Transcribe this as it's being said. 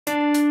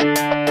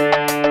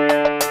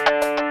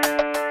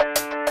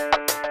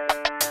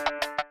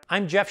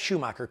I'm Jeff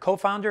Schumacher,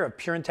 co-founder of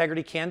Pure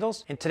Integrity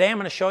Candles, and today I'm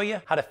going to show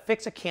you how to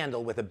fix a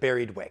candle with a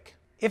buried wick.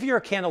 If you're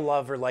a candle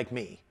lover like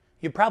me,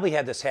 you probably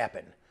had this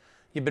happen.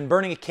 You've been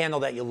burning a candle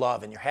that you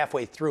love and you're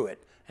halfway through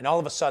it, and all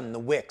of a sudden the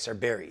wicks are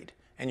buried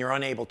and you're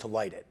unable to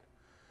light it.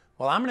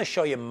 Well, I'm going to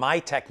show you my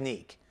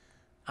technique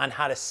on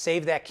how to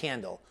save that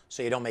candle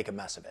so you don't make a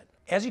mess of it.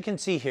 As you can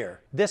see here,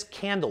 this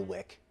candle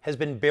wick has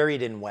been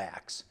buried in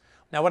wax.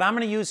 Now what I'm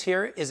going to use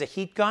here is a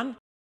heat gun.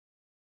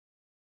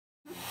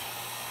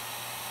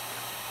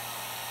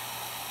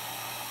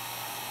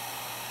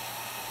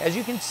 As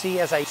you can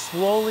see, as I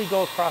slowly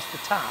go across the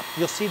top,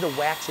 you'll see the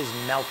wax is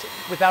melting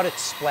without it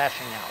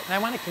splashing out. And I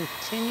want to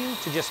continue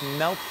to just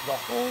melt the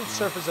whole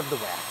surface of the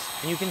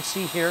wax. And you can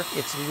see here,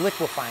 it's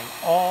liquefying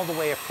all the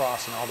way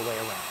across and all the way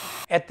around.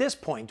 At this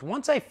point,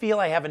 once I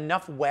feel I have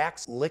enough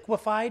wax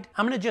liquefied,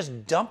 I'm going to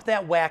just dump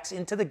that wax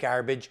into the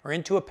garbage or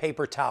into a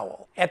paper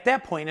towel. At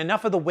that point,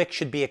 enough of the wick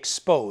should be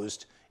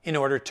exposed in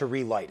order to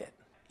relight it.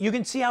 You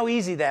can see how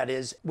easy that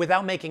is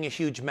without making a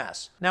huge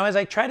mess. Now as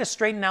I try to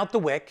straighten out the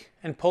wick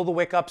and pull the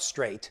wick up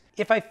straight,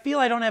 if I feel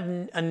I don't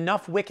have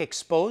enough wick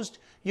exposed,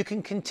 you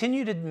can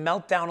continue to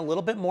melt down a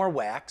little bit more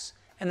wax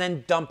and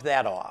then dump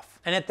that off.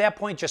 And at that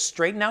point, just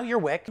straighten out your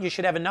wick. You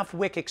should have enough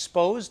wick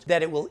exposed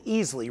that it will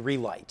easily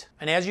relight.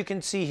 And as you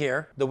can see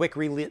here, the wick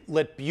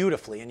relit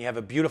beautifully and you have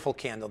a beautiful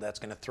candle that's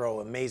going to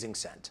throw amazing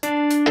scent.